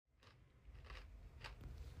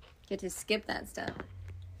Get to skip that stuff.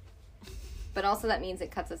 But also that means it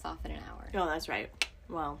cuts us off in an hour. Oh, that's right.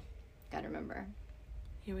 Well. Gotta remember.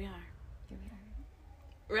 Here we are.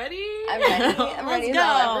 Ready? I'm ready. I'm ready as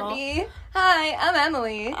I'll ever be. Hi, I'm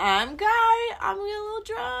Emily. I'm Guy. I'm a little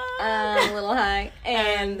drunk. I'm a little high.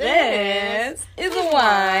 And this is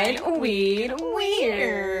Wine Weed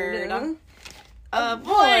Weird.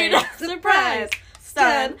 Avoid, surprise,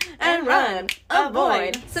 stun, and run.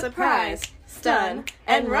 Avoid, surprise, stun,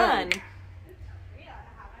 and run.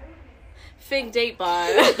 Fig date bar.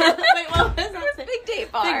 Wait, what was that? Fig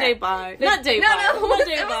date bar. Fig date bar. Not date bar. No, not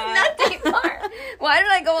date bar. Not date bar. Why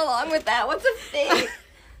did I go along with that? What's a fig?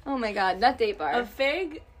 Oh my god, nut date bar. A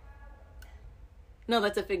fig? No,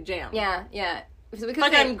 that's a fig jam. Yeah. So we could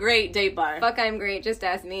Fuck, I'm great date bar. Fuck, I'm great. Just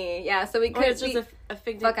ask me. Yeah, so we could. Or it's just a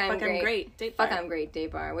fig date. Fuck, I'm great date bar. Fuck, I'm great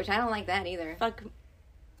date bar, which I don't like that either. Fuck.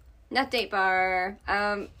 Nut date bar.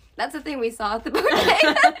 That's the thing we saw at the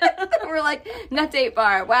bodega. We're like, nut date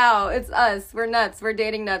bar. Wow, it's us. We're nuts. We're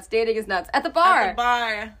dating nuts. Dating is nuts. At the bar. At the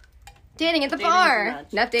bar. Dating at the bar.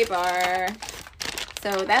 Nut date bar.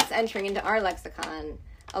 So that's entering into our lexicon,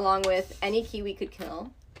 along with any key we could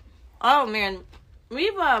kill. Oh, man.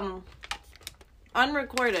 We've,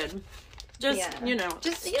 unrecorded. Just,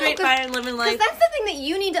 just straight by and living life. Because that's the thing that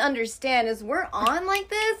you need to understand is we're on like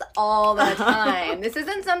this all the time. This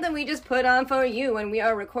isn't something we just put on for you when we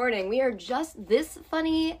are recording. We are just this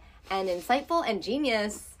funny and insightful and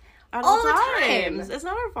genius all the time. It's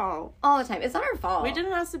not our fault. All the time. It's not our fault. We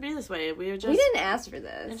didn't ask to be this way. We didn't ask for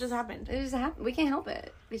this. It just happened. It just happened. We can't help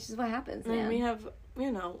it. It's just what happens, man. And we have,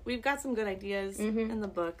 we've got some good ideas in the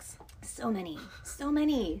books. So many.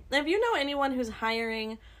 If you know anyone who's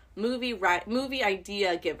hiring movie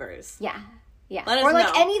idea givers. Yeah. Let us or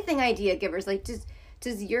like know. anything idea givers. Like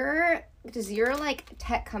does your like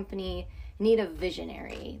tech company need a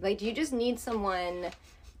visionary? Like do you just need someone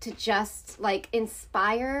to just like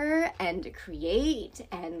inspire and create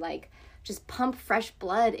and like just pump fresh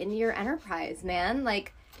blood into your enterprise, man?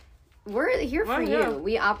 Like we're here for you.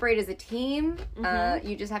 We operate as a team.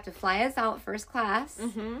 You just have to fly us out first class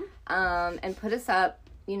and put us up,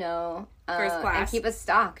 first class. And keep us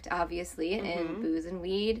stocked, obviously, in booze and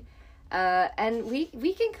weed. And we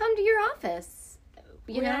can come to your office.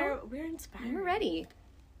 We're inspired. We're ready.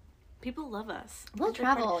 People love us. We'll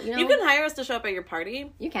travel. You can hire us to show up at your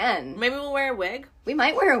party. You can. Maybe we'll wear a wig. We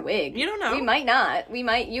might wear a wig. You don't know. We might not. We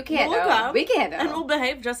might. You can't we'll know. Come, we can't know. And we'll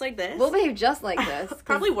behave just like this. We'll behave just like this.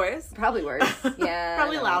 Probably worse. Yeah.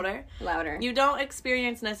 Probably louder. You don't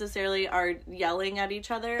experience necessarily our yelling at each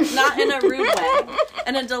other. Not in a rude way.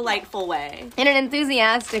 In a delightful way. In an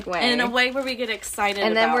enthusiastic way. And in a way where we get excited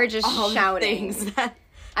and about then we're just all shouting. Things that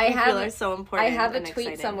I feel are so important. I have a tweet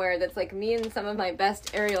exciting. somewhere that's like me and some of my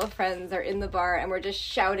best aerial friends are in the bar and we're just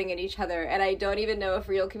shouting at each other and I don't even know if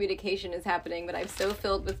real communication is happening, but I'm so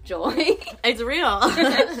filled with joy. It's real.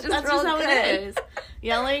 It's That's just how good. it is.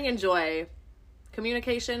 Yelling and joy.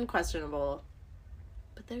 Communication, questionable.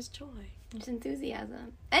 But there's joy. There's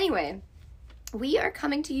enthusiasm. Anyway, we are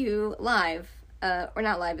coming to you live. Or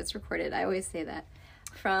not live, it's recorded. I always say that.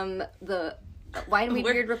 From the Wine Weed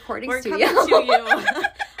Weird recording studio. We're coming to you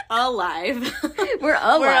alive. We're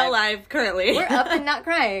alive. We're alive currently. We're up and not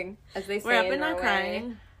crying, as they say. We're up in and not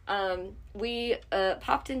Norway. crying. We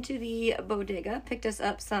popped into the bodega, picked us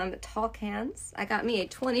up some tall cans. I got me a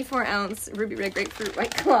 24-ounce Ruby Red Grapefruit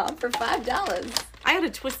White Claw for $5. I had a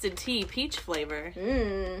Twisted Tea peach flavor.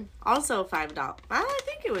 Also $5. I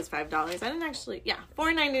think it was $5. I didn't actually. Yeah,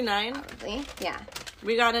 $4.99. Probably. Yeah.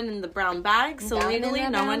 We got it in the brown bag, so legally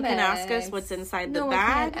no one can ask us what's inside the bag. No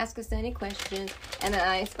one can ask us any questions. And then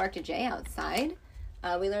I sparked a J outside.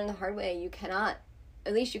 We learned the hard way. You cannot.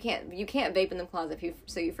 At least you can't vape in the closet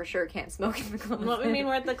so you for sure can't smoke in the closet. What we mean,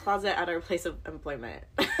 we're at the closet at our place of employment.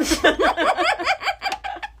 But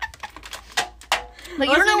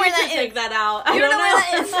you don't know where that is. Take that out. You don't know where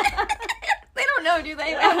that is. They don't know, do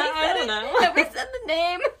they? I don't know. Have we said the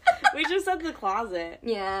name? We just said the closet.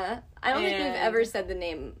 Yeah. I don't think we've ever said the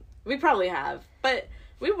name. We probably have. But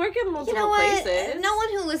we work in multiple places. No one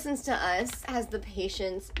who listens to us has the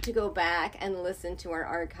patience to go back and listen to our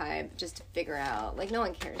archive just to figure out. Like, no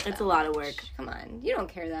one cares. It's a lot of work. Come on. You don't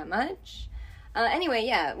care that much. Anyway,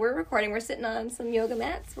 yeah, we're recording. We're sitting on some yoga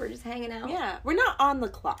mats. We're just hanging out. Yeah. We're not on the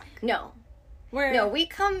clock. No. We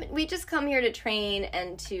just come here to train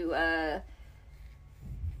and to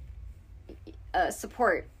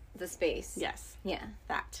support the space. Yes. Yeah.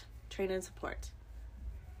 That. Train and support.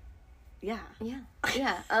 Yeah. Yeah.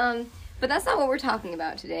 But that's not what we're talking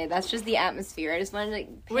about today. That's just the atmosphere. I just wanted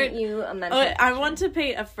to paint you a mental picture. I want to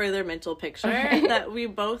paint a further mental picture that we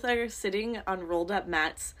both are sitting on rolled up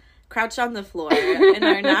mats crouched on the floor in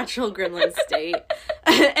our natural gremlin state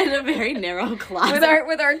in a very narrow closet.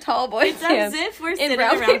 With our tall boy It's as if we're sitting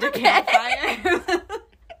around a campfire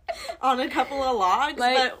on a couple of logs,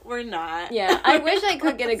 but we're not. Yeah, I wish I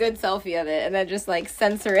could get a good selfie of it and then just, like,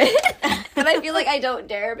 censor it. But I feel like I don't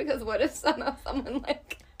dare, because what if somehow someone,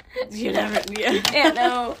 like... You never... Yeah. Can't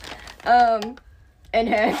know.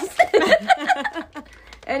 Enhance.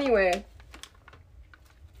 Anyway.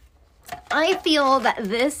 I feel that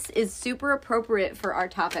this is super appropriate for our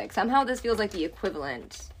topic. Somehow this feels like the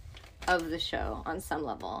equivalent of the show on some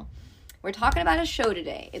level. We're talking about a show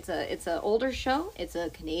today. It's a older show. It's a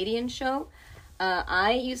Canadian show.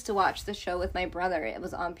 I used to watch the show with my brother. It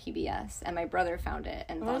was on PBS, and my brother found it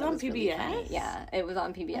and thought it was PBS? Really funny. Yeah, it was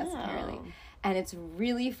on PBS apparently, and it's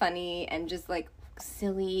really funny and just like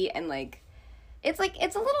silly and like it's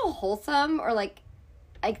a little wholesome, or like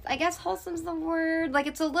I guess wholesome's the word. Like,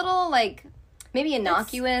 it's a little like maybe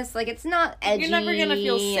innocuous. Like, it's not edgy. You're never gonna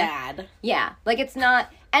feel sad. Yeah, like it's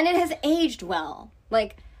not, and it has aged well.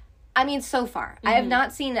 Like, I mean, so far. I have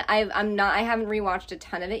not seen I haven't rewatched a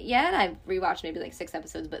ton of it yet. I've rewatched maybe like 6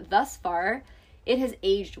 episodes, but thus far it has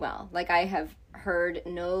aged well. Like, I have heard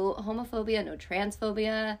no homophobia, no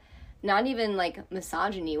transphobia, not even like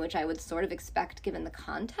misogyny, which I would sort of expect given the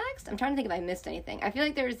context. I'm trying to think if I missed anything. I feel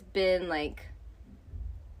like there's been like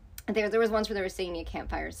there was once where they were singing a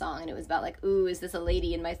campfire song and it was about like, ooh, is this a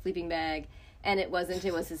lady in my sleeping bag? And it wasn't,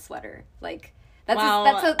 it was his sweater. Like,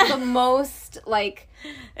 that's the most, like,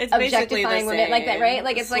 it's objectifying women, like that, right?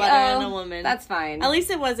 Like, it's like, oh, a woman. That's fine. At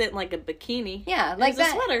least it wasn't, like, a bikini. Yeah, like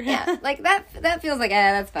that. A sweater. Yeah, like, that feels like,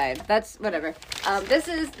 that's fine. That's whatever. This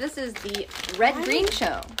is the Red-Green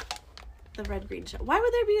Show. The Red-Green Show. Why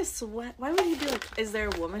would there be a sweat? Why would he be like, is there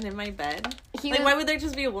a woman in my bed? Why would there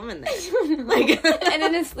just be a woman there? Like, and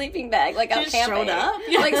in a sleeping bag, like, out camping. Showed up?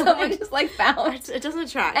 Yeah. Like, someone just, like, found. It doesn't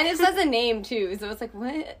track. And it says a name, too, so it's like,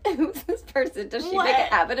 what? Who's this person? Does she make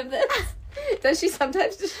a habit of this? Does she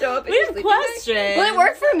sometimes just show up in her sleeping bag? Will it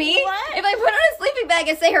work for me? What? If I put on a sleeping bag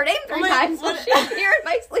and say her name 3 times, will she appear in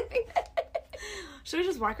my sleeping bag? Should we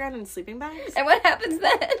just walk around in sleeping bags? And what happens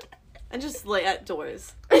then? And just lay at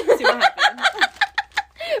doors. See what happens.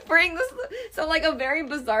 Bring this, so like a very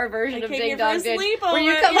bizarre version of Ding Dong Ditch, where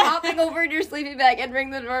you come hopping over in your sleeping bag and ring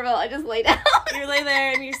the doorbell. I just lay down. You lay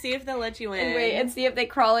there and you see if they'll let you in. And wait and see if they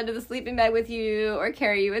crawl into the sleeping bag with you or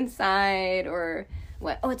carry you inside or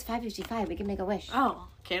what. Oh, it's 5:55. We can make a wish. Oh,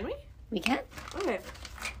 can we? We can. Okay.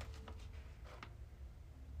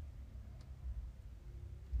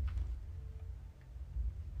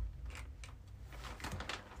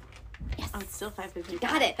 Oh, it's still 5:55.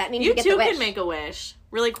 Got it. That means you get the wish. You too can make a wish.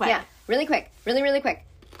 Really quick. Yeah, really quick. Really, really quick.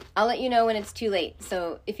 I'll let you know when it's too late.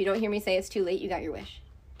 So if you don't hear me say it's too late, you got your wish.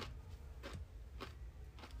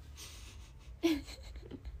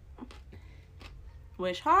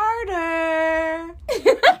 Wish harder.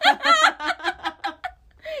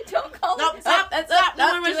 Don't call nope, it. Stop. Stop.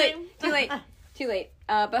 No, too late. Too late. Too late.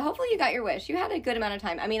 But hopefully you got your wish. You had a good amount of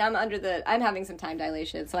time. I mean, I'm having some time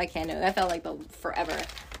dilation, so I can't know. That felt like forever.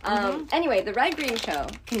 Anyway, the Red-Green Show,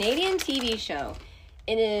 Canadian TV show.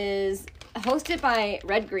 It is hosted by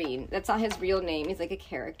Red Green. That's not his real name. He's like a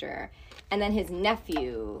character. And then his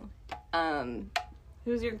nephew.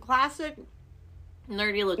 Who's your classic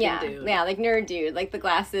nerdy looking dude. Yeah, like nerd dude. Like the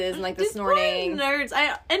glasses and like the snorting. Nerds.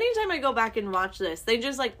 Anytime I go back and watch this, they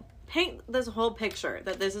just like paint this whole picture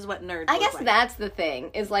that this is what nerds I guess like. That's the thing.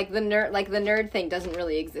 Is like the nerd thing doesn't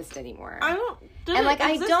really exist anymore. I don't.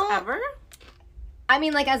 Ever? I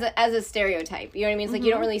mean, like, as a stereotype, you know what I mean? It's like,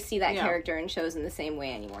 you don't really see that character in shows in the same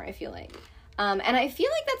way anymore, I feel like. And I feel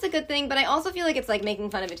like that's a good thing, but I also feel like it's like making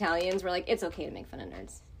fun of Italians, where, like, it's okay to make fun of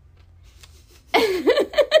nerds.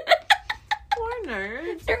 Poor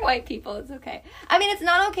nerds. They're white people, it's okay. I mean, it's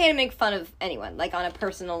not okay to make fun of anyone, like, on a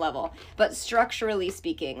personal level, but structurally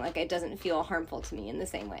speaking, like, it doesn't feel harmful to me in the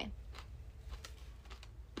same way.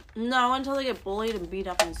 No, until they get bullied and beat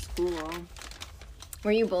up in school.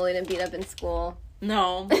 Were you bullied and beat up in school?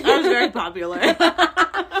 No, I was very popular.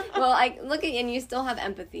 Well, I look at you and you still have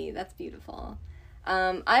empathy. That's beautiful.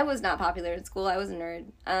 I was not popular in school. I was a nerd.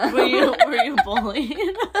 Were you bullied?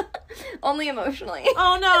 Only emotionally.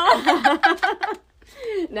 Oh no.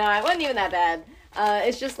 No, it wasn't even that bad.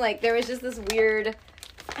 It's just like there was just this weird.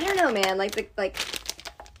 I don't know, man. Like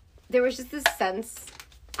there was just this sense.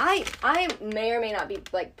 I may or may not be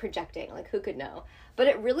like projecting. Like, who could know? But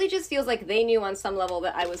it really just feels like they knew on some level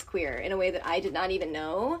that I was queer in a way that I did not even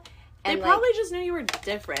know. And they probably just knew you were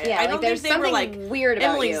different. Yeah, I don't think they were like, weird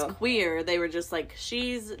about Emily's you. Queer. They were just like,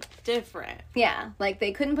 she's different. Yeah, like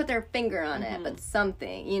they couldn't put their finger on it, but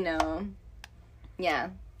something, you know. Yeah.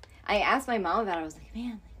 I asked my mom about it. I was like,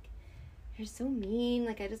 man, like, they're so mean.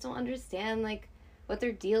 Like, I just don't understand, like, what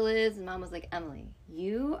their deal is. And Mom was like, Emily,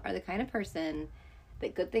 you are the kind of person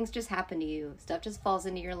that good things just happen to you. Stuff just falls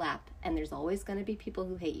into your lap. And there's always going to be people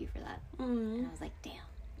who hate you for that. Mm-hmm. And I was like, damn,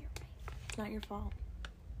 you're right. It's not your fault.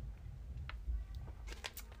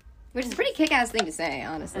 Which is a pretty kick-ass thing to say,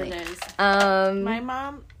 honestly. It is. My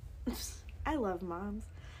mom... I love moms.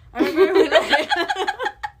 I remember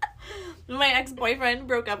when my ex-boyfriend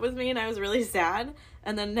broke up with me and I was really sad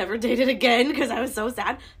and then never dated again because I was so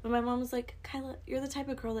sad. But my mom was like, Kyla, you're the type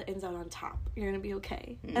of girl that ends out on top. You're going to be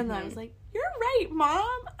okay. Mm-hmm. And then I was like, you're right, Mom.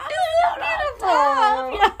 I'm so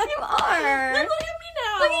beautiful. Yeah. You are. Look at me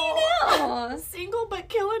now. Look at you now. Single but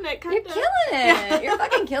killing it, kind of. You're killing it. Yeah. You're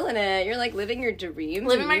fucking killing it. You're like living your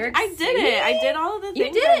dreams. I did it. I did all of the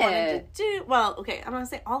things I wanted to do. Well, okay, I'm going to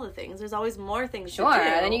say all the things. There's always more things to do. Sure,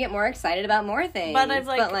 then you get more excited about more things. But I've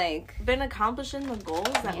been accomplishing the goals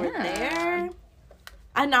that were there.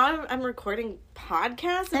 And now I'm recording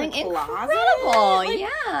podcasts in a closet. Incredible,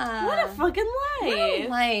 yeah. What a fucking life. What a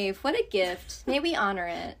life. What a gift. May we honor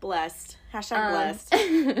it. Blessed. Hashtag blessed.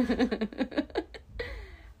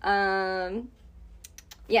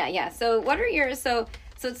 Yeah. So what are your... So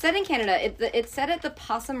it's set in Canada. It's set at the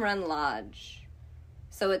Possum Run Lodge.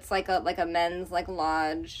 So it's like a men's like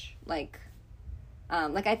lodge, like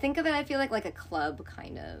I think of it, I feel like a club,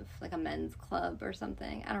 kind of like a men's club or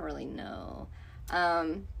something. I don't really know.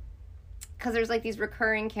 Because there's like these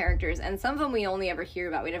recurring characters, and some of them we only ever hear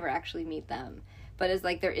about. We never actually meet them. But it's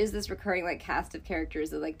like there is this recurring like cast of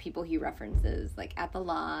characters of like people he references, like at the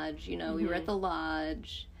lodge. You know, mm-hmm. We were at the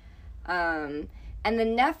lodge. And the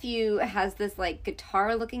nephew has this like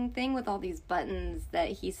guitar looking thing with all these buttons that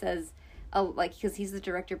he says, like, because he's the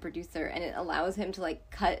director producer, and it allows him to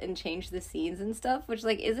like cut and change the scenes and stuff, which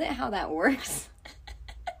like isn't how that works.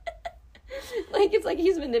 Like, it's like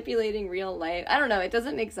he's manipulating real life. I don't know. It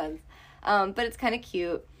doesn't make sense. But it's kind of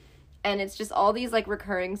cute. And it's just all these, like,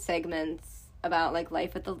 recurring segments about, like,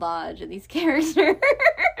 life at the lodge and these characters. I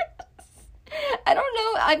don't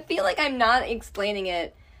know. I feel like I'm not explaining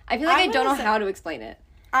it. I feel like I don't know how to explain it.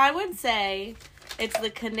 I would say it's the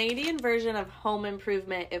Canadian version of Home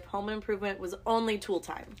Improvement if Home Improvement was only Tool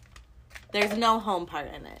Time. There's no home part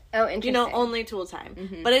in it. Oh, interesting. You know, only Tool Time.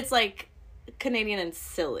 Mm-hmm. But it's, like, Canadian and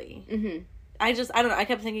silly. Mm-hmm. I don't know. I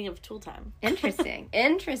kept thinking of Tool Time. Interesting.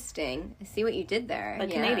 I see what you did there.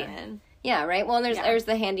 But Canadian. Yeah, right? Well, there's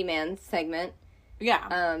the handyman segment.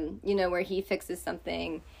 Yeah. You know, where he fixes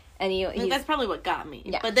something, and that's probably what got me.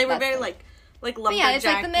 Yeah, but they were very, like lumberjacky. Yeah, it's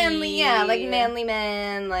like the manly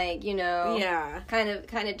man, like, you know. Yeah. Kind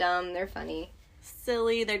of dumb. They're funny.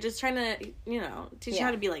 Silly. They're just trying to, you know, teach you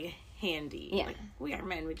how to be, like, handy. Yeah. Like, we are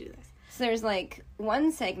men, we do this. So there's, like,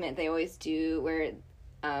 one segment they always do where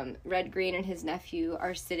Red Green and his nephew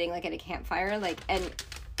are sitting, like, at a campfire, like, and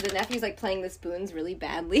the nephew's, like, playing the spoons really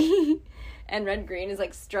badly, and Red Green is,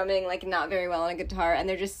 like, strumming, like, not very well on a guitar, and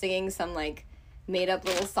they're just singing some, like, made-up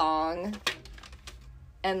little song,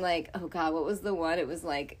 and, like, oh, God, what was the one? It was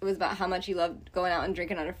about how much he loved going out and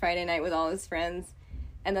drinking on a Friday night with all his friends,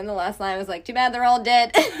 and then the last line was, like, too bad they're all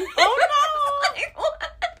dead. Oh, no!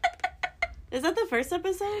 Is that the first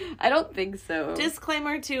episode? I don't think so.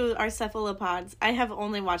 Disclaimer to our cephalopods. I have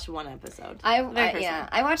only watched one episode. I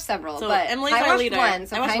watched several, so but Emily's I our watched leader. one,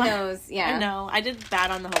 so Kai knows. Yeah, I know. I did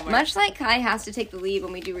bad on the homework. Much like Kai has to take the lead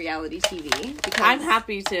when we do reality TV. Because I'm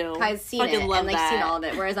happy to. Kai's seen it and like seen all of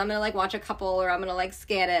it, whereas I'm gonna like watch a couple or I'm gonna like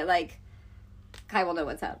scan it. Like Kai will know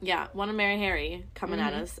what's up. Yeah, Want to Marry Harry coming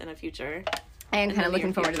at us in a future. I am kind of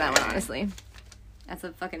looking forward to that one, honestly. That's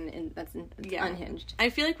unhinged.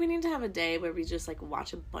 I feel like we need to have a day where we just, like,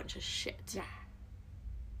 watch a bunch of shit. Yeah.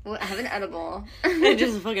 We'll have an edible. And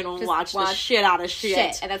just fucking watch the shit out of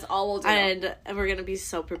shit. And that's all we'll do. And we're going to be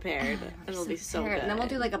so prepared. And it'll be so good. And then we'll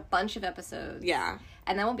do, like, a bunch of episodes. Yeah.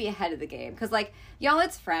 And then we'll be ahead of the game. Because, like, y'all,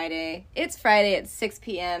 it's Friday. It's Friday at 6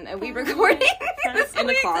 p.m. And we recording in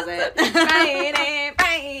the closet. Friday.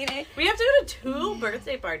 We have to go to 2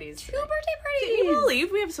 birthday parties. 2 birthday parties. Can you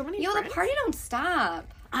believe we have so many friends? The party don't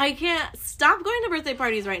stop. I can't stop going to birthday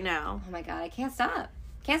parties right now. Oh, my God. I can't stop.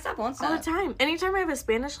 Can't stop, won't stop. All the time. Anytime I have a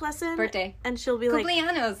Spanish lesson. Birthday. And she'll be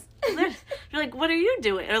Cumpleaños. You're like, what are you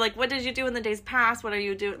doing? Or, like, what did you do in the days past? What are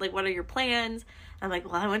you doing? Like, what are your plans? I'm like,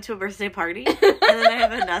 well, I went to a birthday party. And then I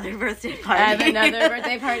have another birthday party. I have another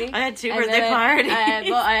birthday party. I had 2 birthday parties.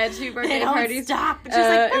 I had 2 birthday parties. Stop. She's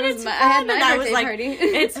like, but it's fun. I had my and I was birthday like, party.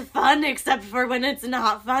 It's fun except for when it's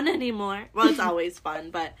not fun anymore. Well, it's always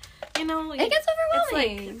fun, but, you know. It gets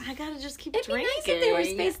overwhelming. It's like, I gotta just keep It'd drinking. It'd be nice if they were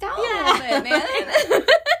spaced out a little bit, man.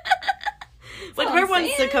 But we're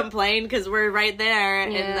ones to complain because we're right there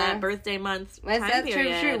in that birthday month time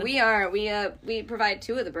period. True. We are. We provide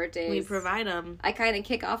 2 of the birthdays. We provide them. I kind of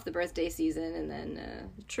kick off the birthday season, and then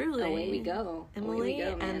truly away we go. Emily,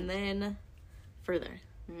 and then further.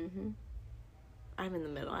 Mm-hmm. I'm in the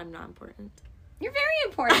middle. I'm not important. You're very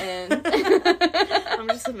important. I'm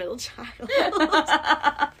just a middle child.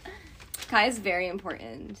 Kai is very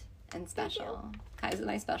important and special. Kai's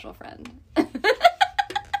my special friend.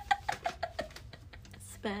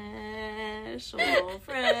 Special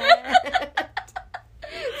friend.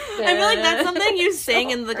 I feel like that's something you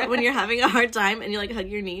sing when you're having a hard time and you like hug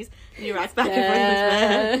your knees and you rock back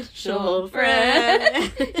and forth. Special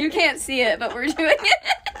friend. You can't see it, but we're doing it.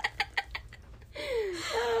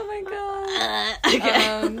 Oh my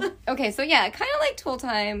god. Okay, so yeah, kind of like Tool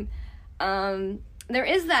Time. There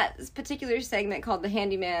is that particular segment called The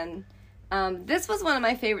Handyman. This was one of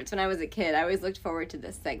my favorites when I was a kid. I always looked forward to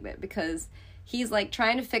this segment because he's like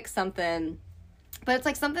trying to fix something, but it's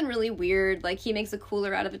like something really weird. Like he makes a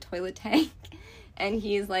cooler out of a toilet tank and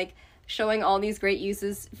he's like showing all these great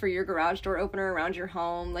uses for your garage door opener around your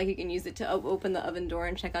home. Like you can use it to open the oven door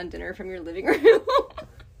and check on dinner from your living room.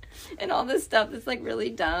 And all this stuff that's like really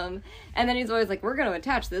dumb. And then he's always like, we're going to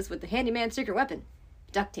attach this with the handyman secret weapon.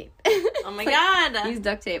 Duct tape. Oh my god. Use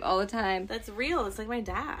duct tape all the time. That's real. It's like my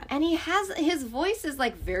dad. And his voice is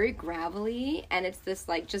like very gravelly, and it's this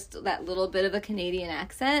like just that little bit of a Canadian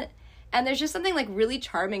accent. And there's just something like really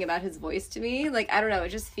charming about his voice to me. Like, I don't know, it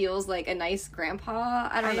just feels like a nice grandpa.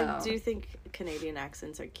 I don't know. I do think Canadian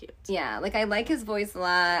accents are cute. Yeah, like I like his voice a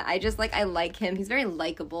lot. I like him. He's very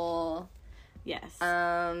likable. Yes.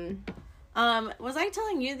 Was I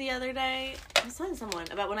telling you the other day? I was telling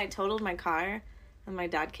someone about when I totaled my car. And my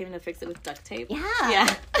dad came to fix it with duct tape. Yeah.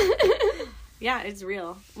 Yeah, it's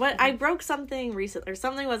real. I broke something recently, or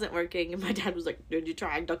something wasn't working, and my dad was like, did you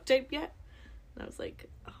try duct tape yet? And I was like,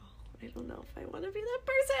 oh, I don't know if I want to be that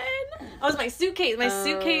person. Oh, it was my suitcase. My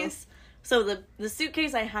suitcase. So the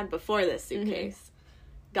suitcase I had before this suitcase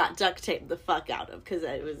got duct taped the fuck out of because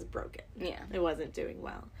it was broken. Yeah. It wasn't doing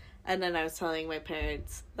well. And then I was telling my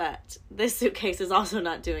parents that this suitcase is also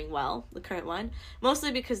not doing well, the current one.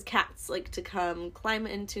 Mostly because cats like to come climb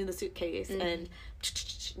into the suitcase and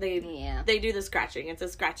they do the scratching. It's a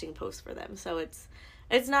scratching post for them. So it's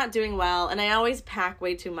not doing well. And I always pack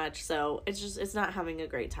way too much. So it's not having a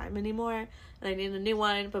great time anymore. And I need a new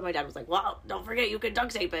one. But my dad was like, well, don't forget you can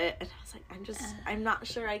duct tape it. And I was like, I'm not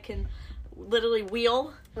sure I can literally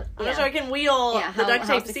wheel. I'm not sure I can wheel the duct tape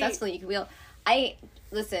how successfully you can wheel.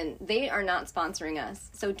 Listen, they are not sponsoring us,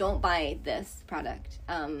 so don't buy this product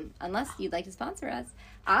unless you'd like to sponsor us.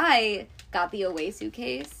 I got the Away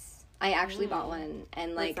suitcase. I actually bought one,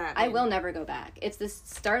 and like I will never go back. It's this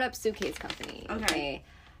startup suitcase company. Okay.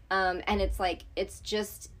 And it's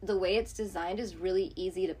just the way it's designed is really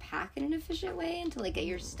easy to pack in an efficient way and to like get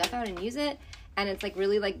your stuff out and use it, and it's like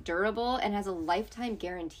really like durable and has a lifetime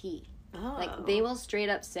guarantee. Oh. Like they will straight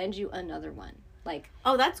up send you another one. Like,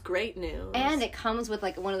 oh, that's great news. And it comes with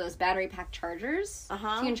like one of those battery pack chargers, so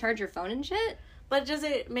you can charge your phone and shit. But does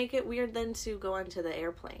it make it weird then to go onto the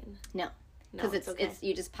airplane? No, because it's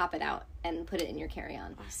you just pop it out and put it in your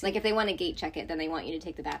carry-on. Like if they want to gate check it, then they want you to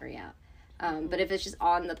take the battery out. But if it's just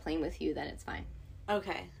on the plane with you, then it's fine.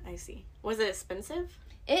 Okay, I see. Was it expensive?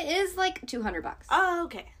 It is like $200. Oh,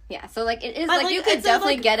 okay. Yeah, so like it is like you could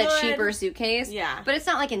definitely get a cheaper suitcase. Yeah, but it's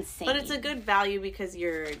not like insane. But it's a good value because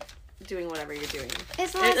you're doing whatever you're doing.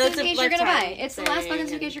 It's the last suitcase you're gonna buy. It's the last fucking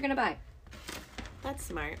suitcase you're gonna buy. That's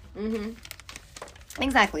smart.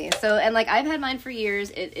 Exactly. So, and like I've had mine for years.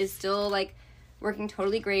 It is still like working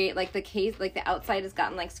totally great. Like the case, like the outside has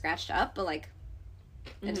gotten like scratched up, but like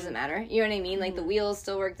it doesn't matter. You know what I mean? Like the wheels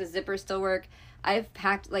still work, the zippers still work. I've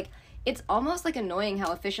packed like it's almost like annoying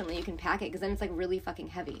how efficiently you can pack it because then it's like really fucking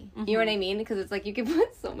heavy. You know what I mean? Because it's like you can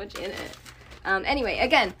put so much in it. Anyway,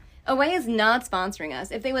 again. Away is not sponsoring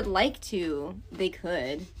us. If they would like to, they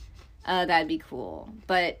could. That'd be cool.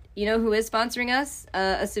 But you know who is sponsoring us?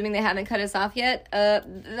 Assuming they haven't cut us off yet.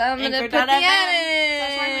 I'm going to put the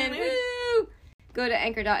ad in. Woo! Go to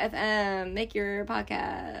anchor.fm. Make your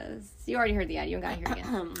podcast. You already heard the ad. You don't got to hear it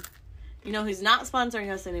again. You know who's not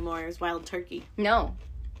sponsoring us anymore is Wild Turkey. No.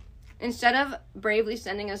 Instead of bravely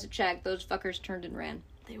sending us a check, those fuckers turned and ran.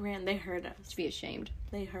 They ran. They heard us. To be ashamed.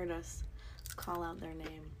 They heard us. Call out their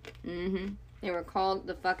name. They were called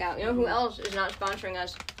the fuck out. You know who else is not sponsoring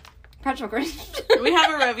us? Pretzel Crisps. We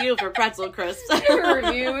have a review for Pretzel Crisps. We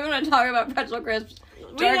want to talk about Pretzel Crisps.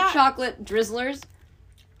 Dark chocolate drizzlers.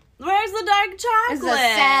 Where's the dark chocolate? It's a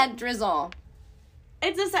sad drizzle.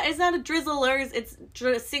 It's not a drizzlers. It's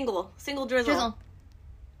single drizzle.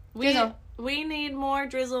 Drizzle. We need more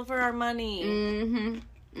drizzle for our money.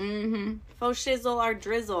 Faux shizzle our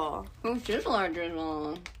drizzle. Faux shizzle our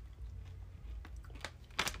drizzle.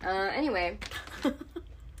 Anyway.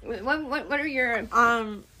 What are your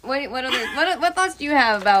what thoughts do you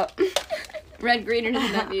have about Red, Green, or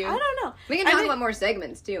Doesn't That View? I don't know. We can talk about more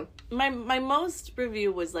segments too. My most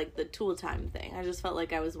review was like the Tool Time thing. I just felt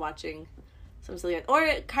like I was watching some silly, or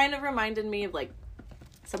it kind of reminded me of like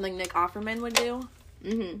something Nick Offerman would do.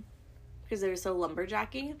 Because they were so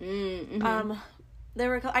lumberjacky.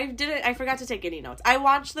 I forgot to take any notes. I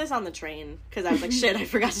watched this on the train because I was like, shit, I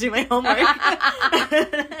forgot to do my homework.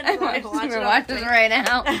 I watch this right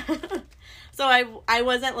now. So I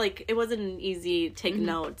wasn't like, it wasn't an easy take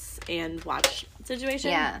notes and watch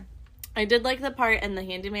situation. Yeah. I did like the part in the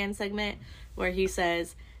handyman segment where he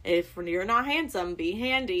says, if you're not handsome, be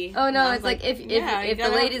handy. Oh no, it's like if the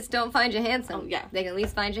ladies don't find you handsome, they can at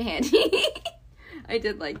least find you handy. I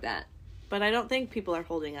did like that. But I don't think people are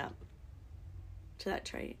holding up to that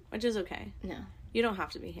trait, which is okay. No. You don't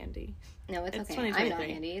have to be handy. No, it's okay. I'm not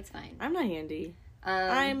handy. It's fine. I'm not handy.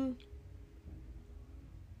 I'm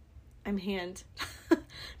hand. But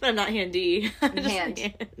I'm not handy.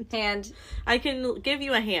 Hand. I can give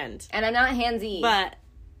you a hand. And I'm not handsy. But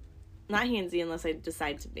not handsy unless I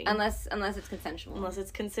decide to be. Unless it's consensual. Unless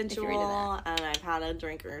it's consensual and I've had a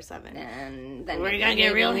drink or 7. And then we're gonna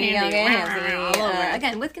get real handy.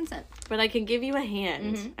 Again, with consent. But I can give you a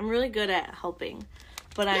hand. I'm really good at helping.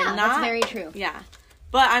 But I'm not. That's very true. Yeah.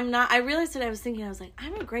 But I'm not. I realized that I was like,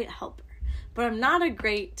 I'm a great helper. But I'm not a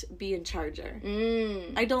great be in charger.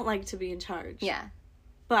 I don't like to be in charge. Yeah.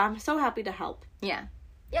 But I'm so happy to help. Yeah.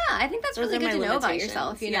 Yeah, I think that's really good to know about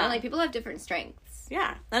yourself, you know? Like, people have different strengths.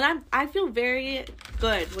 Yeah. And I feel very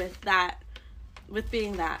good with that, with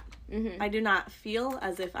being that. I do not feel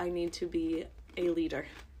as if I need to be a leader.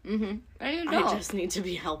 I just need to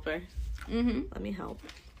be a helper. Let me help.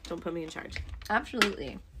 Don't put me in charge.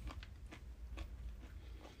 Absolutely.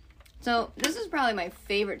 So, this is probably my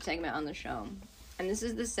favorite segment on the show. And this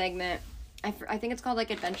is the segment, I think it's called, like,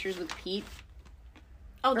 Adventures with Pete.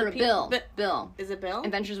 Oh, or Bill. Bill. Is it Bill?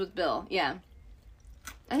 Adventures with Bill, yeah.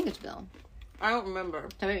 I think it's Bill. I don't remember.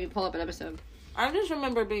 So maybe pull up an episode. I just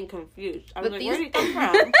remember being confused. I was like, where did he come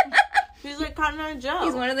from? He's like Cotton Eye Joe.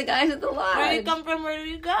 He's one of the guys at the lodge. Where did he come from? Where did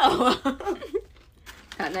he go?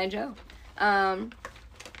 Cotton Eye Joe.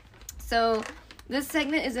 So, this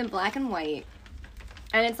segment is in black and white.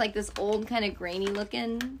 And it's like this old kind of grainy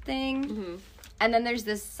looking thing. And then there's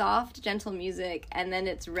this soft, gentle music. And then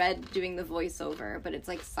it's Red doing the voiceover. But it's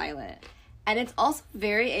like silent. And it's also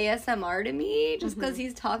very ASMR to me. Just because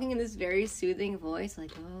he's talking in this very soothing voice.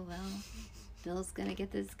 Like, oh, well, Bill's gonna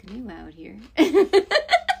get this canoe out here.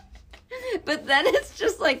 But then it's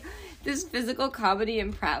just like this physical comedy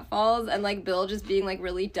in pratfalls, and like Bill just being like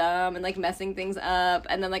really dumb and like messing things up,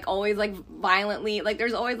 and then like always like violently, like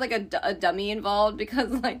there's always like a dummy involved because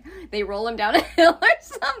like they roll him down a hill or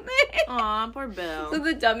something. Aw, poor Bill. So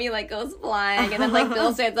the dummy like goes flying, and then like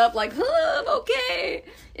Bill stands up like, I'm okay.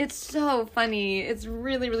 It's so funny. It's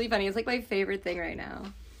really, really funny. It's like my favorite thing right now.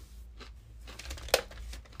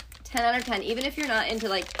 10 out of 10. Even if you're not into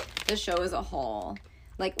like the show as a whole,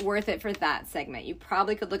 like worth it for that segment. You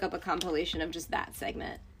probably could look up a compilation of just that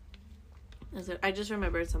segment. I just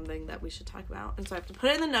remembered something that we should talk about, and so I have to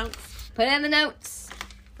put it in the notes. Put it in the notes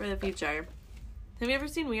for the future. Have you ever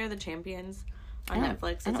seen We Are the Champions on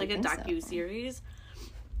Netflix? It's like a docu-series,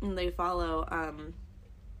 and they follow oh my god,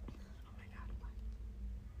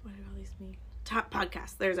 what do all these mean? Top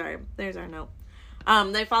podcast. There's our note.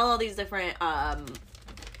 They follow all these different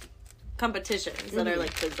competitions that are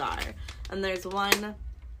like bizarre, and there's one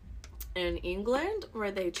in England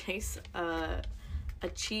where they chase a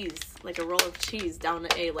cheese, like a roll of cheese, down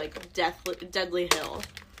a like deadly hill,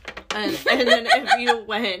 and then if you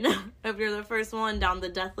win, if you're the first one down the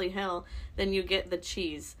deathly hill, then you get the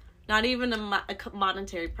cheese. Not even a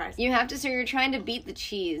monetary prize. You have to, so you're trying to beat the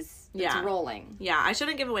cheese that's rolling. Yeah, I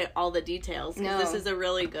shouldn't give away all the details, because this is a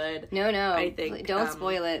really good... No, I think. Don't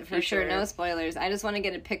spoil it, for sure. No spoilers. I just want to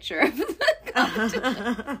get a picture of the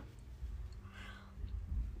competition.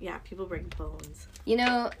 Yeah, people break bones. You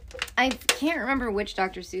know, I can't remember which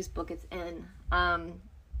Dr. Seuss book it's in.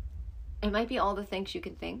 It might be All the Things You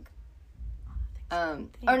Can Think. No.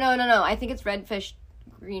 I think it's red fish,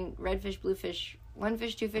 blue fish, one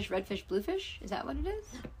fish, two fish, red fish, blue fish. Is that what it is?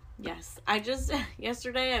 Yes.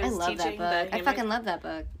 Yesterday I was teaching that book. I fucking love that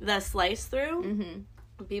book. The slice through.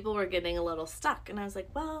 People were getting a little stuck, and I was like,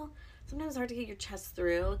 well, sometimes it's hard to get your chest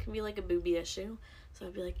through. It can be like a boobie issue. So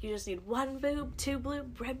I'd be like, you just need one boob, two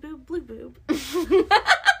boob, red boob, blue boob.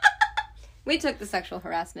 We took the sexual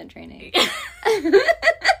harassment training. We have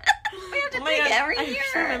to Oh my God, every I year.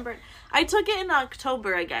 just remembered. I took it in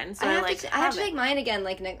October again, so I have to take mine again,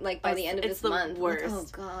 like by the end of this month. It's the worst. Oh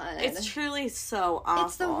God, it's truly so awful.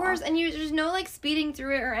 It's the worst, and there's no like speeding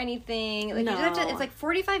through it or anything. Like no. you just have to. It's like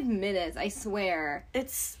 45 minutes. I swear. It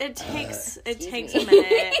takes a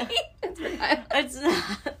minute. It's not.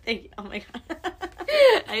 Thank you. Oh my God,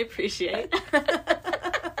 I appreciate.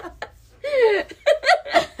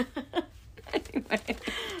 Anyway.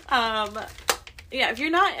 Yeah, if you're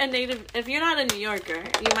not a New Yorker,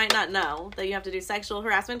 you might not know that you have to do sexual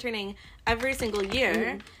harassment training every single year.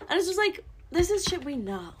 And it's just like, this is shit we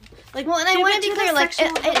know. Like, well, and I want to be clear, like,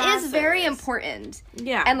 it is very important.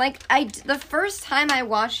 Yeah. And, like, the first time I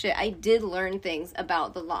watched it, I did learn things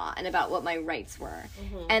about the law and about what my rights were.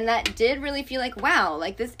 Mm-hmm. And that did really feel like, wow,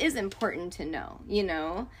 like, this is important to know, you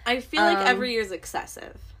know? I feel like every year is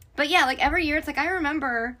excessive. But, yeah, like, every year, it's like, I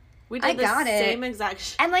remember... We did the same exact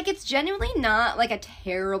shit. And, like, it's genuinely not, like, a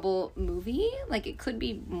terrible movie. Like, it could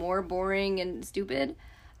be more boring and stupid.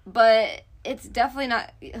 But it's definitely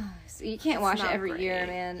not... So you can't watch it every year,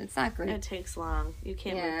 man. It's not great. It takes long. You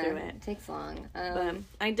can't move through it. It takes long. But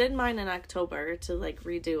I did mine in October to, like,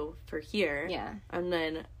 redo for here. Yeah. And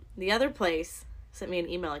then the other place sent me an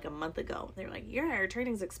email, like, a month ago. They were like, your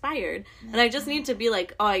training's expired. And I just need to be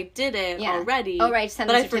like, oh, I did it already. Oh, right. Send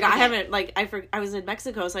but I forgot. I haven't, like, I was in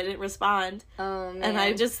Mexico, so I didn't respond. Oh, man. And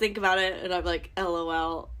I just think about it, and I'm like,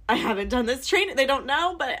 LOL, I haven't done this training. They don't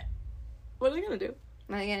know, but what are they going to do?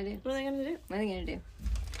 What are they going to do? What are they going to do? What are they going to do?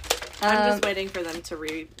 I'm just waiting for them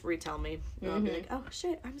to retell me. And I'll be like, oh,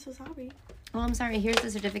 shit, I'm so sorry. Well, I'm sorry. Here's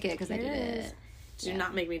the certificate because I did it. Do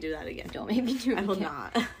not make me do that again. Don't make me do it I will again.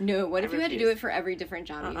 not. No, what if you had to do it for every different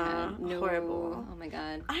job you had? No. Horrible. Oh my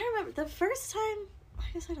God. I remember the first time, I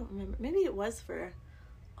guess I don't remember. Maybe it was for,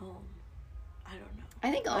 I don't know.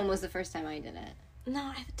 I think was the first time I did it. No,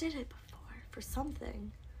 I did it before for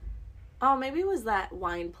something. Oh, maybe it was that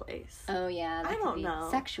wine place. Oh, yeah. I don't know.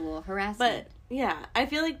 Sexual harassment. But, yeah, I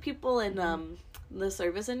feel like people in the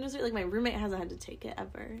service industry, like my roommate hasn't had to take it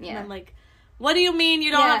ever. Yeah. And I'm like, what do you mean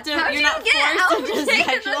you don't have to? You're not forced to do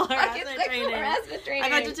sexual harassment training.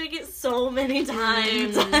 I've had to take it so many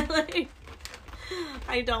times. Like,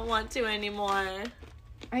 I don't want to anymore.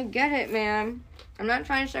 I get it, man. I'm not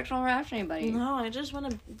trying to sexual harass anybody. No, I just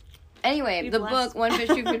want to. Anyway, the book One Fish,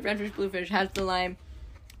 Two Fish, Red Fish, Blue Fish has the line: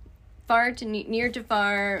 "Far to near to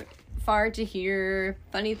far, far to here.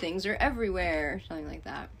 Funny things are everywhere." Something like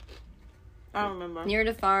that. I don't remember. Near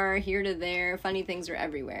to far, here to there, funny things are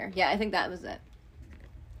everywhere. Yeah, I think that was it.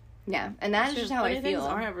 Yeah, and that's just how I feel. Funny things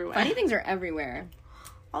are everywhere. Funny things are everywhere.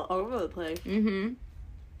 All over the place. Mm-hmm.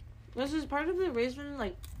 This is part of the reason,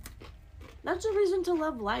 like, that's a reason to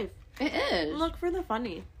love life. It is. Look for the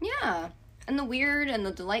funny. Yeah. And the weird and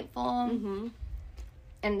the delightful. Mm-hmm.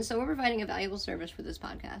 And so we're providing a valuable service for this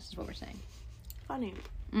podcast, is what we're saying. Funny.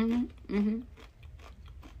 Mm-hmm. Mm-hmm.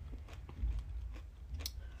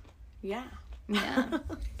 Yeah. Yeah.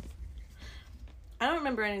 I don't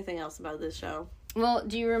remember anything else about this show. Well,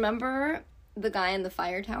 do you remember the guy in the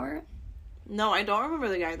fire tower? No, I don't remember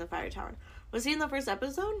the guy in the fire tower. Was he in the first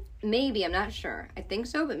episode? Maybe, I'm not sure. I think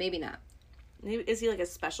so, but maybe not. Is he like a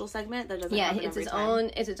special segment that doesn't happen every time?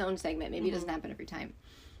 Yeah, it's its own segment. Maybe it doesn't happen every time.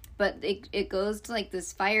 But it goes to like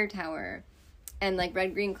this fire tower, and like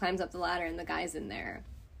Red Green climbs up the ladder and the guy's in there.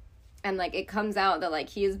 And like it comes out that like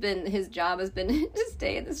his job has been to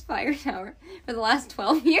stay in this fire tower for the last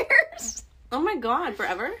 12 years. Oh my God,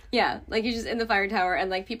 forever? Yeah, like he's just in the fire tower, and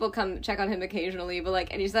like people come check on him occasionally, but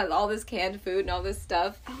like, and he just has all this canned food and all this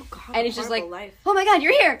stuff. Oh God, and he's just like, life. Oh my God,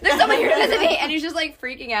 you're here! There's someone here to visit me! And he's just like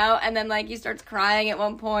freaking out, and then like he starts crying at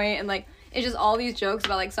one point, and like it's just all these jokes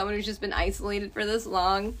about like someone who's just been isolated for this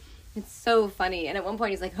long. It's so funny. And at one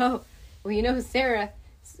point he's like, oh, well, you know, Sarah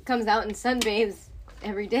comes out and sunbathes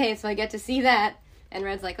every day, so I get to see that. And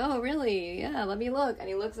Red's like, oh, really? Yeah, let me look. And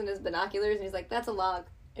he looks in his binoculars, and he's like, that's a log.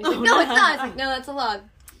 And he's like, no, it's not. It's like, no, that's a log.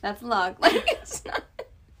 That's a log. Like, it's not.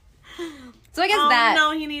 So I guess that.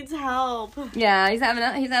 Oh, no, he needs help. Yeah, he's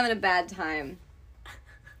having a bad time.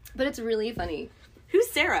 But it's really funny. Who's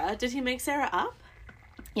Sarah? Did he make Sarah up?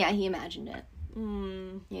 Yeah, he imagined it.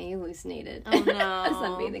 Mm. Yeah, he hallucinated. Oh, no. A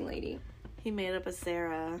sunbathing lady. He made up a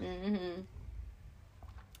Sarah. Mm-hmm.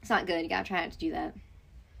 It's not good. You gotta try not to do that.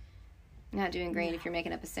 You're not doing great if you're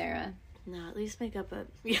making up a Sarah. No, at least make up a...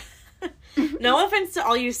 Yeah. No offense to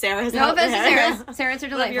all you Sarahs out there. No offense to Sarahs. Sarahs are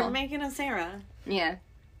delightful. But you're making a Sarah. Yeah.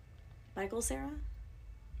 Michael Sarah?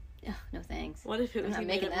 Oh, no thanks. What if it was I'm not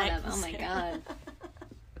making that up. Oh my God.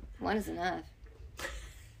 One is enough.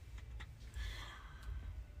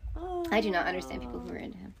 Oh. I do not understand people who are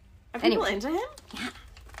into him. Are people into him? Yeah.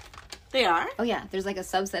 They are? Oh yeah. There's like a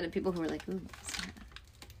subset of people who are like, ooh, Sarah.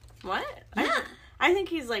 What? Yeah. I think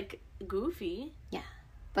he's, like, goofy. Yeah.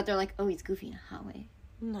 But they're like, oh, he's goofy in a hot way.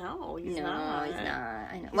 No, he's not. No, he's not.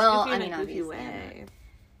 I know. He's well, goofy I in mean, a goofy obviously. way.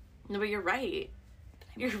 No, but you're right.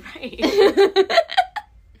 You're right.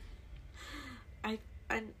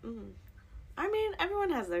 I mean,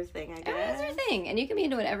 everyone has their thing, I guess. Everyone has their thing, and you can be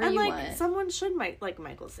into whatever and, you like, want. someone should like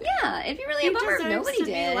Michael Cera. Yeah, it'd be really a bummer if nobody to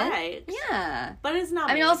did. Be liked. Yeah, but it's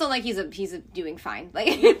not. I mean, me. also like he's doing fine. Like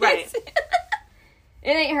right.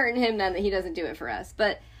 It ain't hurting him none that he doesn't do it for us.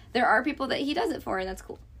 But there are people that he does it for, and that's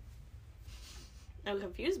cool. I'm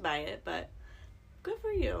confused by it, but good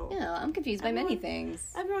for you. Yeah, I'm confused by many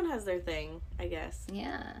things. Everyone has their thing, I guess.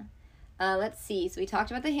 Yeah. Let's see. So we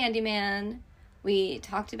talked about the handyman. We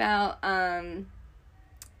talked about the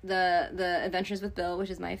Adventures with Bill, which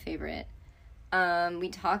is my favorite. We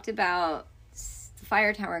talked about the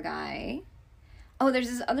Fire Tower guy. Oh, there's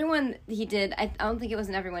this other one he did. I don't think it was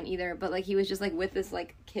in everyone either, but like he was just like with this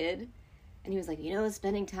like kid, and he was like,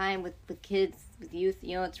 spending time with kids, with youth,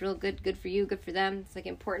 it's real good for you, good for them. It's like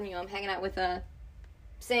important. I'm hanging out with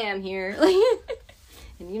Sam here, like,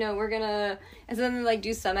 and we're gonna, and so then like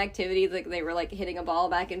do some activities, like they were like hitting a ball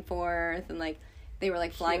back and forth, and like they were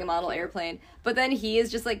like flying a model airplane, but then he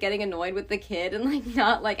is just like getting annoyed with the kid and like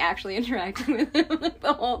not like actually interacting with him like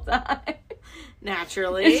the whole time.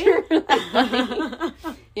 Naturally. It's really funny.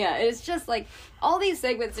 Yeah, it's just like all these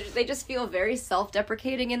segments, they just feel very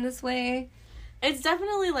self-deprecating in this way. It's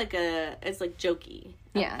definitely like it's like jokey.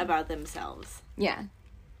 Yeah. About themselves. Yeah.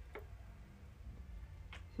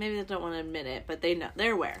 Maybe they don't want to admit it, but they know.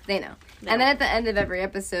 They're aware. They know. And then at the end of every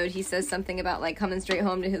episode, he says something about like coming straight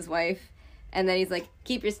home to his wife, and then he's like,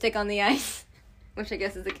 keep your stick on the ice, which I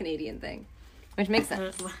guess is a Canadian thing, which makes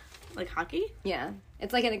sense. Like hockey? Yeah.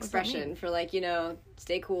 It's like an expression for like,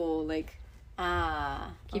 stay cool, like,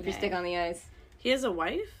 keep your stick on the ice. He has a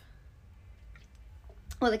wife?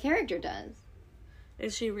 Well, the character does.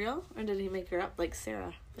 Is she real? Or did he make her up like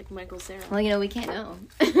Sarah? Like Michael Cera? Well, we can't know.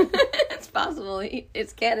 It's possible.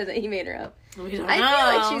 It's Canada. He made her up. We don't know. I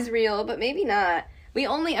feel like she's real, but maybe not. We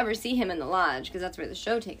only ever see him in the lodge, because that's where the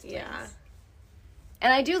show takes place. Yeah.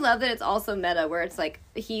 And I do love that it's also meta, where it's like,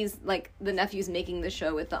 he's, like, the nephew's making the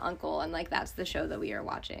show with the uncle, and, like, that's the show that we are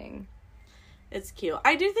watching. It's cute.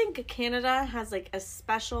 I do think Canada has, like, a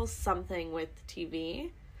special something with TV.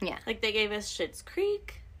 Yeah. Like, they gave us Schitt's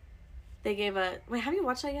Creek. They gave Wait, have you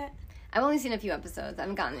watched that yet? I've only seen a few episodes. I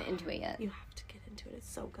haven't gotten into it yet. You have to get into it.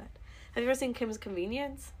 It's so good. Have you ever seen Kim's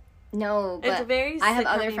Convenience? No, but it's very I have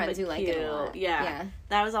sitcom-y, other friends who but like cute. it a lot. Yeah.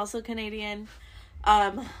 That was also Canadian.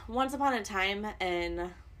 Once upon a time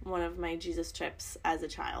in one of my Jesus trips as a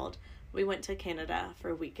child, we went to Canada for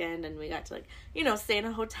a weekend, and we got to, like, stay in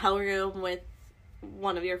a hotel room with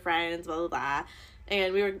one of your friends, blah, blah, blah.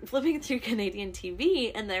 And we were flipping through Canadian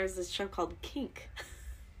TV, and there was this show called Kink.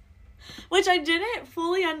 Which I didn't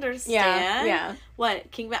fully understand. Yeah. What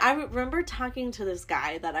Kink. I remember talking to this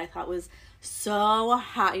guy that I thought was so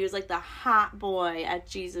hot. He was like the hot boy at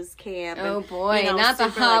Jesus camp. Oh and, boy, not the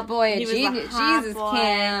hot boy at Jesus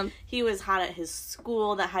camp. He was hot at his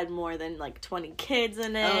school that had more than like 20 kids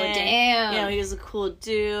in it. Oh damn. He was a cool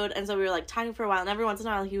dude. And so we were like talking for a while, and every once in a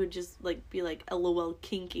while he would just like be like LOL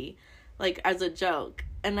kinky, like as a joke.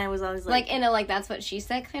 And I was always like... in a, like, that's what she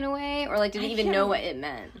said kind of way? Or, like, did he even know what it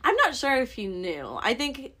meant? I'm not sure if he knew. I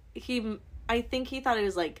think he thought it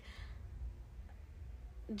was, like,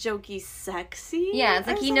 jokey sexy. Yeah, it's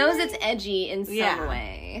like he knows it's edgy in some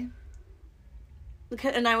way.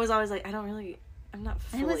 And I was always like, I'm not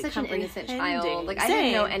fully I was such an innocent child. Like, I Same.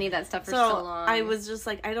 didn't know any of that stuff for so long. I was just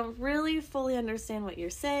like, I don't really fully understand what you're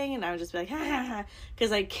saying, and I would just be like, ha ha ha,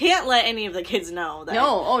 because I can't let any of the kids know that.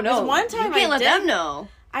 No, oh no. One time you can't let them know.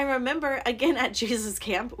 I remember, again, at Jesus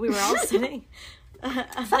camp, we were all sitting...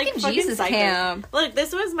 fucking Jesus camp. Look,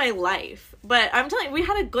 this was my life. But I'm telling you, we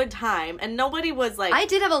had a good time, and nobody was like... I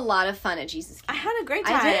did have a lot of fun at Jesus camp. I had a great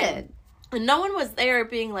time. I did. And no one was there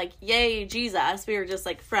being like, yay, Jesus. We were just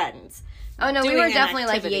like friends. Oh, no, we were definitely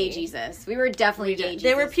like, yay, Jesus. We were definitely yay, Jesus.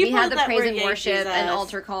 There were people we had the that praise were and yay, worship Jesus. and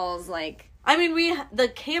altar calls, like... I mean, the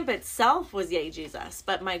camp itself was yay, Jesus,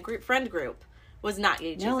 but my friend group was not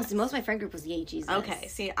yay, Jesus. No, most of my friend group was yay, Jesus. Okay,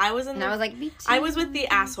 see, I was I was like, me too. I was with the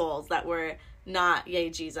assholes that were not yay,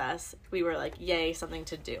 Jesus. We were like, yay, something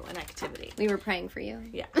to do, an activity. We were praying for you.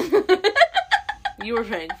 Yeah. You were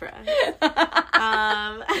praying for us.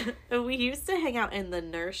 We used to hang out in the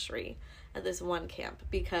nursery at this one camp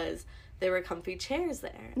because there were comfy chairs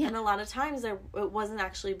there. Yeah. And a lot of times it wasn't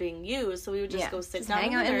actually being used, so we would just go sit down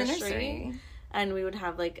hang in out the in nursery, the nursery. And we would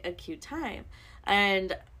have like a cute time.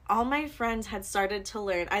 And all my friends had started to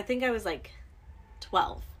learn, I think I was like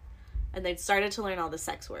 12. and they'd started to learn all the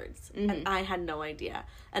sex words, Mm-hmm. and I had no idea.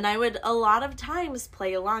 And I would a lot of times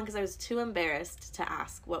play along because I was too embarrassed to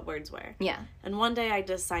ask what words were. Yeah. And one day I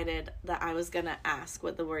decided that I was gonna ask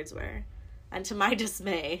what the words were, and to my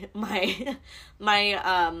dismay, my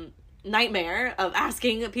nightmare of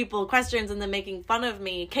asking people questions and then making fun of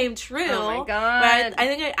me came true. Oh my God. Where I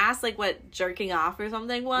think I asked like what jerking off or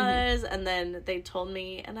something was, and then they told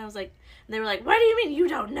me, and I was like, and they were like, what do you mean you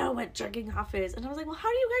don't know what jerking off is? And I was like, well, how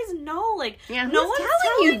do you guys know? Like, Yeah, no who's one's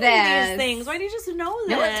telling you me this? these things. Why do you just know this?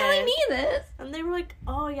 No one's telling me this. And they were like,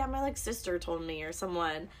 oh yeah, my like sister told me or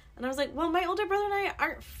someone. And I was like, well, my older brother and I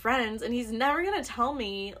aren't friends, and he's never gonna tell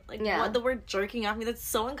me like what the word jerking off means. That's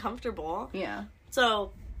so uncomfortable. Yeah.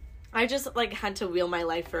 So I just like had to wheel my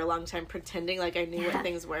life for a long time pretending like I knew what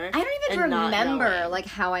things were. I don't even remember like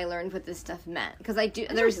how I learned what this stuff meant, because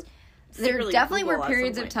there definitely were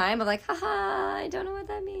periods of time of like, haha, I don't know what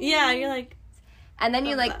that means. Yeah, you're like, and then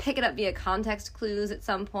you like pick it up via context clues at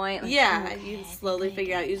some point. Like, yeah, you slowly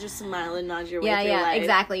figure out. You just smile and nod your way through life. Yeah,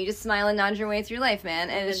 exactly. You just smile and nod your way through life,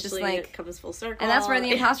 man, and it's just like it comes full circle. And that's where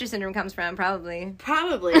the imposter syndrome comes from, probably.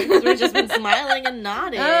 Probably because we've just been smiling and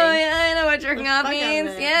nodding. Oh yeah, I know what jerking off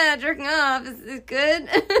means. Yeah, jerking off is good.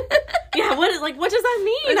 Yeah, what does that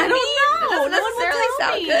mean? I don't know. It doesn't necessarily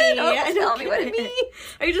sound good. Don't tell me what it means.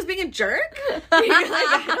 Are you just being a jerk? You're like,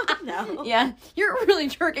 I don't know. Yeah, you're really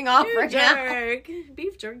jerking off right now.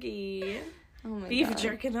 Beef jerky. Oh my Beef God.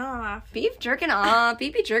 jerking off. Beef jerking off.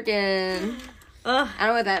 Beef be jerking. Ugh. I don't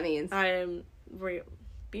know what that means.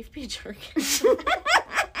 Beef be jerking.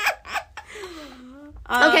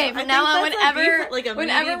 Okay, from now on, whenever we're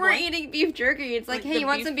beef, eating beef jerky, it's like, hey, you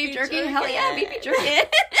want some beef jerky? jerky? Hell yeah, beef jerky.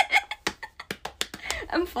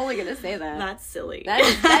 I'm fully gonna say that. That's silly. That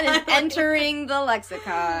is entering the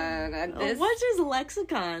lexicon. What is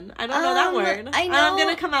lexicon? I don't know that word. I know. I'm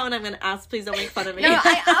gonna come out and I'm gonna ask, please don't make fun of me. No,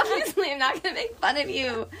 I obviously am not gonna make fun of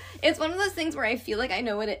you. It's one of those things where I feel like I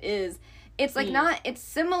know what it is. It's like it's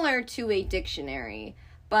similar to a dictionary,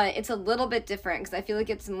 but it's a little bit different because I feel like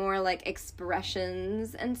it's more like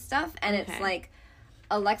expressions and stuff, and it's like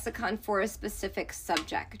a lexicon for a specific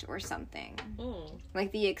subject or something.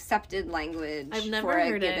 Like the accepted language for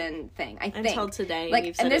a given thing. I think until today.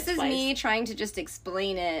 Like, and this is me trying to just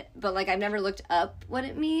explain it, but like I've never looked up what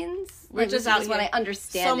it means. We're just out here. What I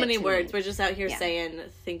understand. So many words. We're just out here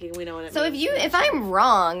thinking we know what it so means. So if I'm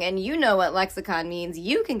wrong and you know what lexicon means,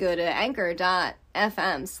 you can go to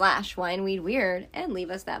anchor.fm/wineweedweird and leave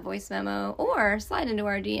us that voice memo, or slide into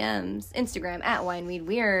our DMs, Instagram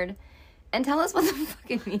 @wineweedweird. And tell us what the fuck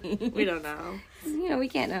it means. We don't know. You know, we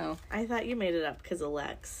can't know. I thought you made it up because of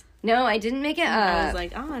Lex. No, I didn't make it up. I was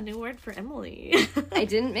like, a new word for Emily. I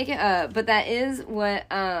didn't make it up, but that is what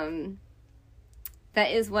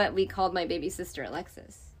we called my baby sister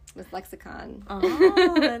Alexis. Was lexicon.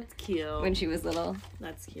 Oh, that's cute. When she was little.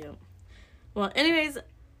 That's cute. Well, anyways,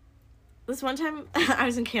 this one time I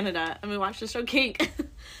was in Canada and we watched the show Kink.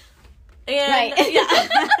 And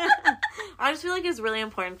I just feel like it's really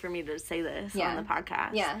important for me to say this on the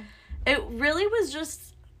podcast. Yeah. It really was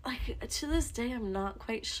just, like, to this day, I'm not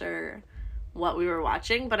quite sure what we were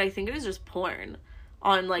watching, but I think it was just porn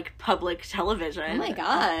on, like, public television. Oh, my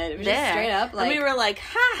God. It was just straight up, like... And we were like,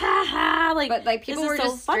 ha, ha, ha. Like, but, like, people were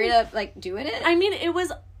just straight up, like, doing it? I mean, it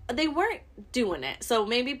was... They weren't doing it, so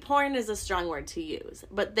maybe porn is a strong word to use,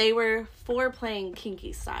 but they were foreplaying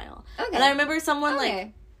kinky style. Okay. And I remember someone,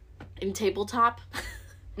 like... in tabletop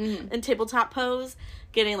pose,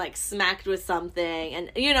 getting like smacked with something,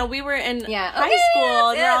 and you know, we were in high school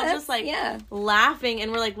and we're all just like laughing,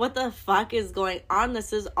 and we're like, what the fuck is going on?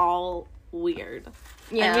 This is all weird.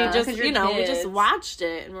 And we just we just watched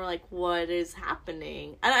it and we're like, what is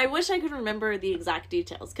happening? And I wish I could remember the exact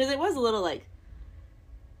details because it was a little like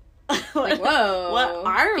like, whoa, what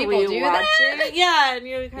are we watching? That? Yeah, and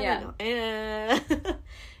you're kind of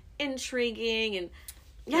intriguing, and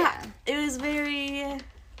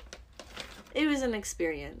it was an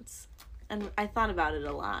experience, and I thought about it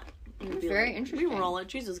a lot. It was very interesting. We were all at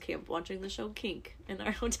Jesus camp watching the show Kink in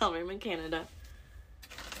our hotel room in Canada.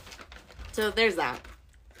 So there's that.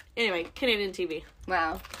 Anyway, Canadian TV.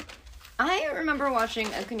 Wow. I remember watching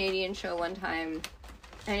a Canadian show one time,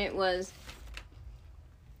 and it was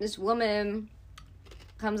this woman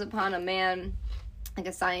comes upon a man, like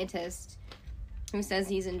a scientist, who says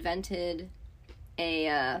he's invented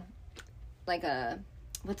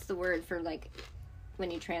what's the word for, like,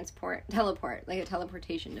 when you teleport, like a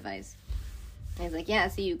teleportation device. And he's like, yeah,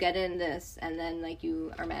 so you get in this, and then, like,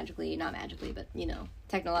 you are magically, not magically, but, you know,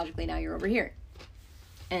 technologically now you're over here.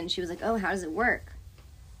 And she was like, oh, how does it work?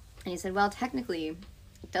 And he said, well, technically,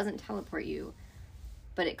 it doesn't teleport you,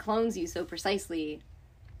 but it clones you so precisely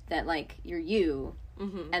that, like, you're you,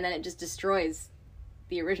 and then it just destroys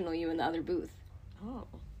the original you in the other booth. Oh.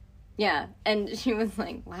 Yeah, and she was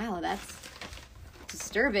like, wow, that's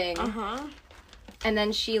disturbing. And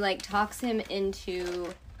then she, like, talks him into,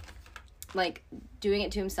 like, doing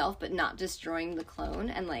it to himself, but not destroying the clone,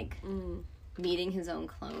 and, like, meeting his own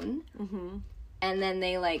clone. And then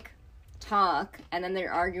they, like, talk, and then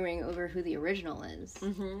they're arguing over who the original is.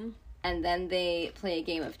 And then they play a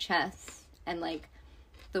game of chess, and, like,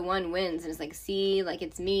 the one wins, and it's like, see, like,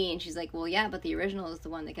 it's me. And she's like, well, yeah, but the original is the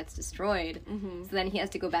one that gets destroyed. So then he has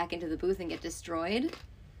to go back into the booth and get destroyed.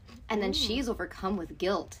 And then she's overcome with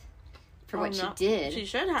guilt for what she did. She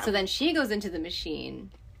should have. So then she goes into the machine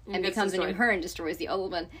and becomes a new her and destroys the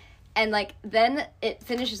old one. And, like, then it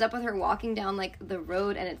finishes up with her walking down, like, the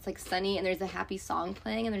road, and it's, like, sunny, and there's a happy song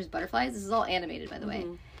playing, and there's butterflies. This is all animated, by the way.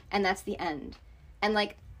 And that's the end. And,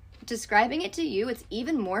 like, describing it to you, it's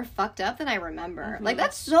even more fucked up than I remember. Like,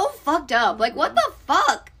 that's so fucked up. Like, what the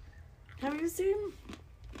fuck? Have you seen...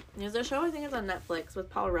 There's a show, I think it's on Netflix, with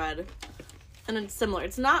Paul Rudd. And it's similar.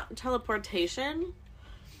 It's not teleportation,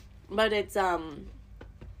 but it's, we'll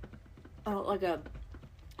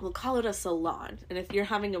call it a salon. And if you're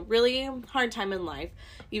having a really hard time in life,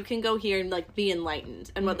 you can go here and, like, be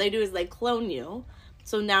enlightened. And what they do is they clone you.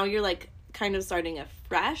 So now you're, like, kind of starting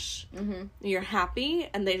afresh. You're happy,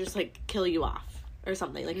 and they just, like, kill you off or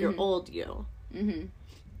something. Like, you're old you.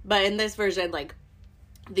 But in this version, like,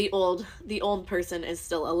 the old person is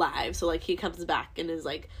still alive. So, like, he comes back and is,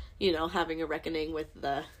 like, you know, having a reckoning with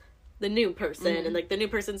the new person. And, like, the new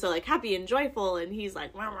person's so, like, happy and joyful, and he's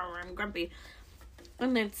like, rah, rah, rah, I'm grumpy.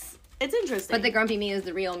 And it's interesting. But the grumpy me is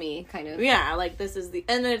the real me, kind of. Yeah, like, this is the...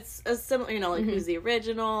 And it's a similar, you know, like, who's the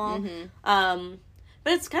original.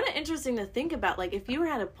 But it's kind of interesting to think about, like, if you were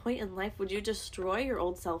at a point in life, would you destroy your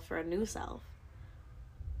old self for a new self?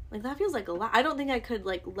 Like, that feels like a lot. I don't think I could,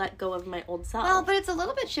 like, let go of my old self. Well, but it's a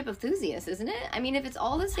little bit ship of Theseus, isn't it? I mean, if it's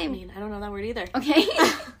all the same... I mean, I don't know that word either. Okay.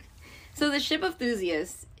 So the ship of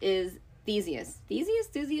Theseus is Theseus.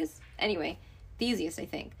 Theseus? Anyway, Theseus, I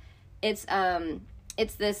think. It's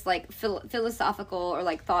this, like, philosophical or,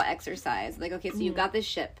 like, thought exercise. Like, okay, so you've got this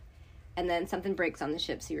ship, and then something breaks on the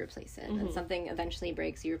ship, so you replace it. And something eventually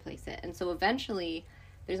breaks, you replace it. And so eventually,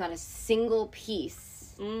 there's not a single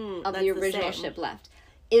piece of the original ship left.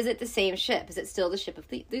 Is it the same ship? Is it still the ship of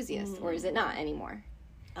Theseus? Or is it not anymore?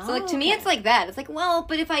 So, like, to me, it's like that. It's like, well,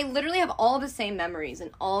 but if I literally have all the same memories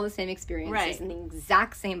and all the same experiences in the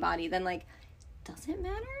exact same body, then, like, does it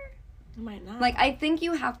matter? It might not. Like, I think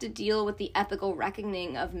you have to deal with the ethical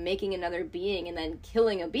reckoning of making another being and then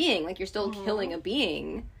killing a being. Like, you're still killing a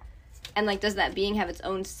being. And, like, does that being have its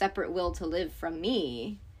own separate will to live from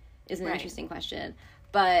me? Is an interesting question.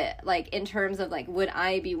 But, like, in terms of, like, would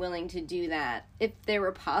I be willing to do that if there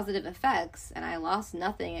were positive effects and I lost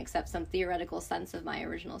nothing except some theoretical sense of my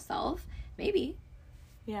original self? Maybe.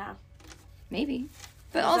 Yeah. Maybe.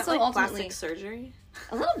 But Is also, that, like, ultimately... plastic surgery?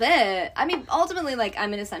 A little bit. I mean, ultimately, like,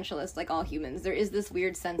 I'm an essentialist, like all humans. There is this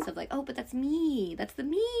weird sense of, like, oh, but that's me. That's the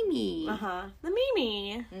me. The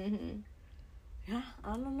me. Yeah,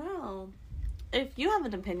 I don't know. If you have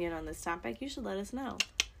an opinion on this topic, you should let us know.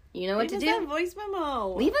 You know what to do. Leave us that voice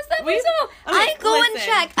memo. Leave us that voice memo. I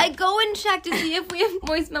go and check to see if we have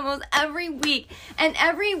voice memos every week. And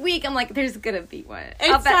every week I'm like, there's gonna be one.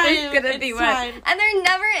 I'll bet there's gonna be one. And there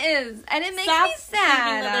never is. And it makes me sad.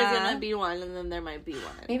 Thinking that there's gonna be one, and then there might be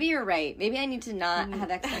one. Maybe you're right. Maybe I need to not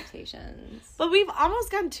have expectations. But we've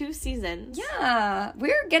almost gotten 2 seasons. Yeah.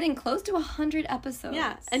 We're getting close to 100 episodes.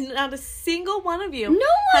 Yeah. And not a single one of you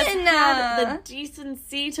has had the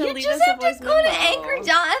decency to leave us a voice memo. You just have to go to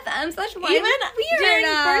anchor.fm/why Even weird. During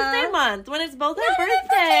birthday month, when it's both our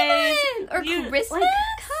birthdays. Or Christmas? Like,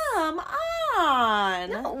 come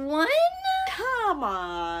on. Not one? Come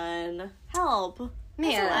on. Help.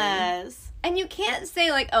 Man. SOS. And you can't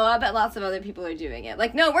say, like, oh, I bet lots of other people are doing it.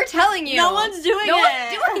 Like, no, we're telling you. No one's doing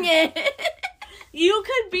it. You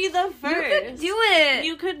could be the first.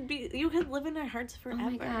 You could do it. You could live in our hearts forever. Oh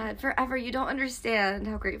my God, forever. You don't understand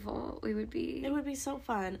how grateful we would be. It would be so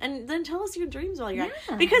fun. And then tell us your dreams while you're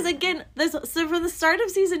at. Because again, so from the start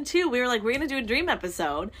of season 2, we were like, we're going to do a dream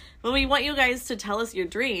episode, but we want you guys to tell us your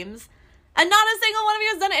dreams. And not a single one of you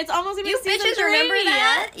has done it. It's almost even season 3. You bitches remember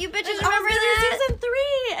that? You bitches remember that? Season 3,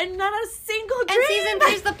 and not a single dream. And season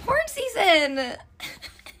 3 is the porn season.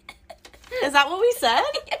 Is that what we said?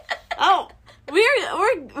 Yeah. Oh. We're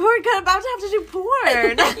about to have to do porn.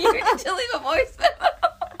 You're going to leave a voice memo.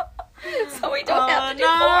 So we don't have to do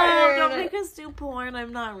porn. Don't make us do porn.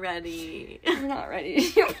 I'm not ready. We're not ready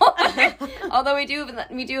to do porn. Although we do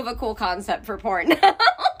have a cool concept for porn.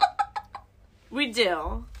 We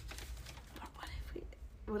do. But what if we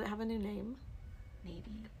Would it have a new name?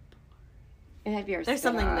 Maybe. It might be our There's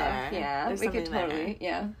something there. Yeah, There's we could something totally. there.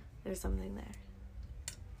 Yeah. There's something there.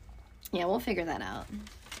 Yeah, we'll figure that out.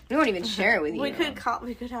 We won't even share it with you. We could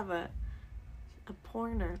have a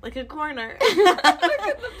porner, like a corner.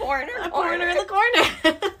 The corner. A corner in the corner.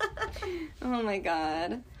 Oh my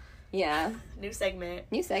god. Yeah. New segment.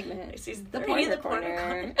 Season The 3, porner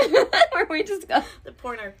corner. Where we just go. The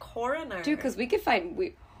porner coroner. Dude, because we could find...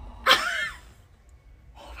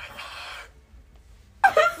 Oh my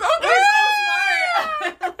god. So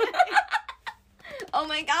smart. Oh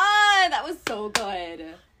my god, that was so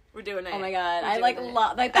good. We're doing it. Oh my god, I like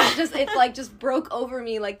like that. Just broke over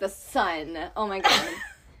me like the sun. Oh my god.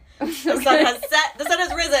 The sun has set. The sun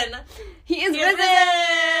has risen. He is risen.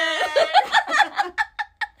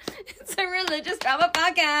 It's a religious drama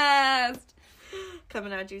podcast.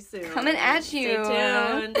 Coming at you soon. Coming at you.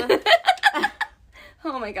 Stay tuned.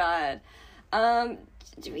 Oh my god.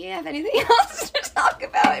 Do we have anything else to talk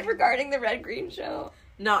about regarding the Red Green Show?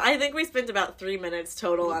 No, I think we spent about 3 minutes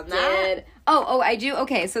total on that. Oh, I do.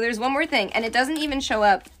 Okay, so there's one more thing, and it doesn't even show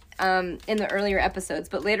up in the earlier episodes,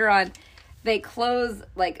 but later on, they close,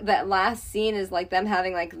 like, that last scene is, like, them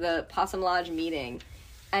having, like, the Possum Lodge meeting,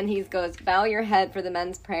 and he goes, bow your head for the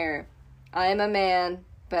men's prayer. I am a man,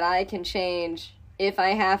 but I can change if I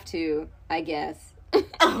have to, I guess.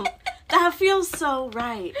 Oh, that feels so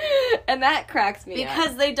right. And that cracks me up.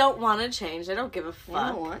 Because they don't want to change. They don't give a fuck.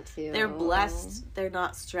 They don't want to. They're blessed. They're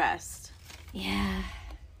not stressed. Yeah.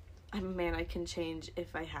 I'm a man. I can change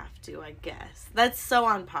if I have to, I guess. That's so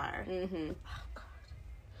on par. Mm-hmm.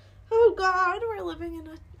 Oh, God. We're living in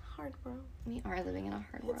a hard world. We are living in a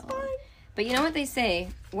hard world. Fine. But you know what they say?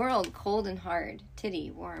 World cold and hard, titty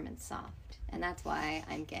warm and soft. And that's why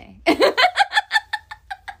I'm gay.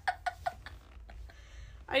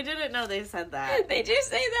 I didn't know they said that. They do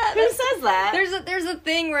say that. Who says that? There's a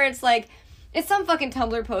thing where it's like, it's some fucking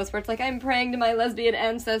Tumblr post where it's like, I'm praying to my lesbian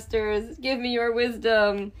ancestors, give me your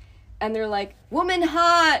wisdom. And they're like, woman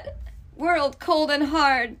hot, world cold and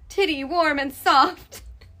hard, titty warm and soft.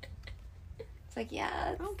 It's like,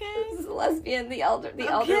 yeah, okay. This is a lesbian, the elder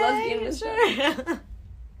lesbian wisdom. Sure.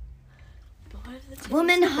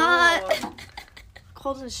 Woman hot.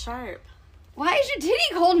 Cold and sharp. Why is your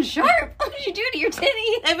titty cold and sharp? What did you do to your titty?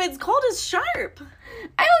 If it's cold, it's sharp.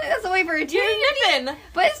 I don't think that's the way for a titty. You're nipping.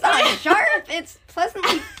 But it's not sharp. It's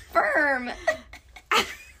pleasantly firm.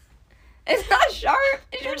 It's not sharp.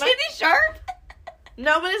 Is your titty sharp?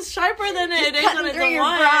 No, but it's sharper than it is when it's through a your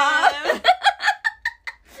one. bra.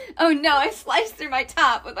 Oh no, I sliced through my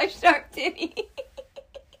top with my sharp titty.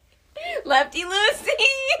 Lefty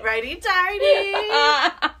loosey. Righty tighty.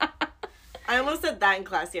 I almost said that in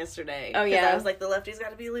class yesterday. Oh, yeah? I was like, the lefty's got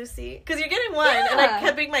to be loosey. Because you're getting one. Yeah. And I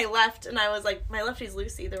kept being my left, and I was like, my lefty's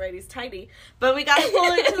loosey, the righty's tighty. But we got to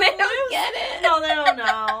pull it to the They don't get it. No, they don't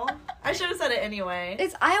know. I should have said it anyway.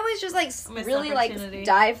 I always just, like, really, like,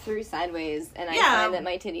 dive through sideways, and I find that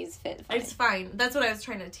my titties fit fine. It's fine. That's what I was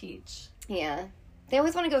trying to teach. Yeah. They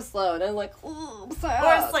always want to go slow. They're like, ooh, sad.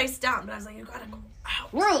 Or slice down. But I was like, you got to go out.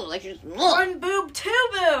 Whoa, like, just... One boob, two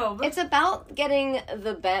boob. It's about getting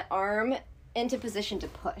the bent arm into position to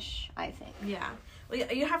push, I think. Yeah. Well,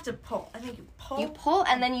 you have to pull. I think you pull. You pull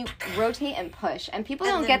and then you rotate and push. And people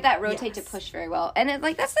don't get that rotate to push very well. And it's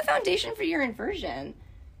like, that's the foundation for your inversion.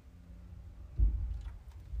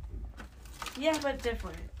 Yeah, but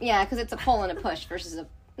different. Yeah, because it's a pull and a push versus a...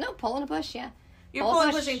 No, pull and a push, yeah. You're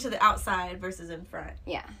pulling pushing to the outside versus in front.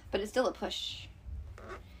 Yeah, but it's still a push.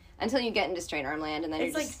 Until you get into straight arm land, and then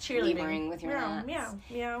it's you're like just cheerleading with your nuts. Meow,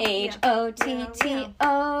 meow, H-O-T-T-O-G-O.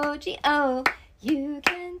 You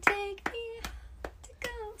can take me to go.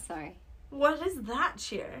 Sorry. What is that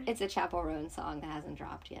cheer? It's a Chapel Roan song that hasn't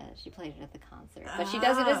dropped yet. She played it at the concert. But she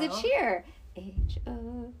does it as a cheer.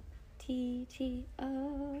 H-O-T-T-O-G-O.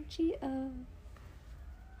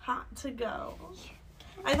 Hot to go.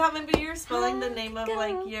 I thought maybe you're spelling the name of,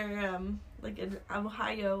 like, your, like, an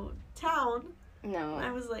Ohio town. No.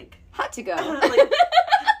 I was like... Hot to go. Like,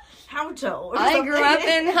 Howto. I grew up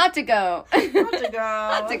in Hot to go. Hot to go.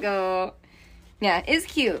 Hot to go. Yeah, it's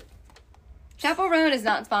cute. Chapel Roan is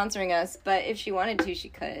not sponsoring us, but if she wanted to, she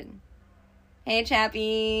could. Hey,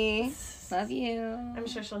 Chappie. Love you. I'm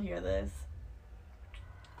sure she'll hear this.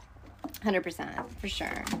 100%, for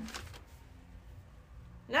sure.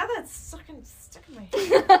 Now that's stuck in my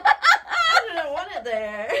head. I didn't want it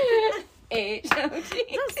there. H-O-T.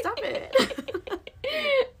 No, stop it.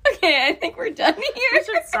 Okay, I think we're done here. We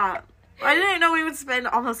should stop. I didn't know we would spend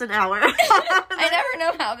almost an hour. I never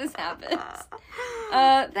know how this happens.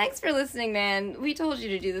 Thanks for listening, man. We told you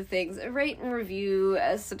to do the things. Rate and review,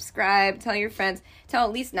 subscribe, tell your friends. Tell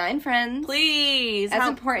at least 9 friends. Please. That's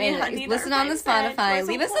important. Listen on the Spotify.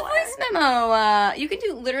 Leave us a voice memo. You can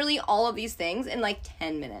do literally all of these things in like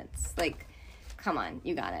 10 minutes. Like, come on.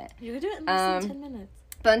 You got it. You can do it in less than 10 minutes.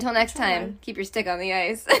 But until next time, keep your stick on the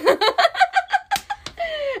ice.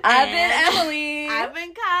 I've been Emily. I've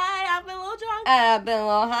been Kai. I've been a little drunk. I've been a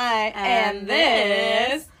little high. And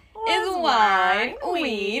this is Wine,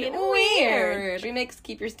 Weed, Weird. We make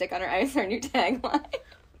Keep Your Stick on Our Ice our new tagline.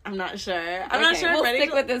 I'm not sure. I'm not sure. We'll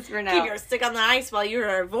stick with this for now. Keep your stick on the ice while you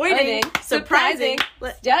are avoiding, surprising,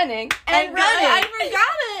 stunning, and running. I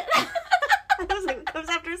forgot it. I was like, what comes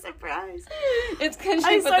after surprise? It's country,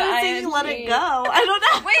 I but started the singing ING. Let It Go. I don't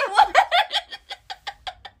know. Wait, what?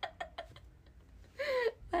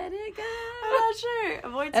 Let it go. I'm not sure.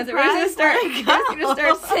 Avoid As surprise. we're gonna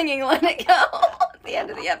start singing Let It Go at the end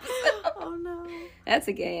of the episode. Oh no. That's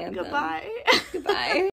a gay anthem. Goodbye. Goodbye.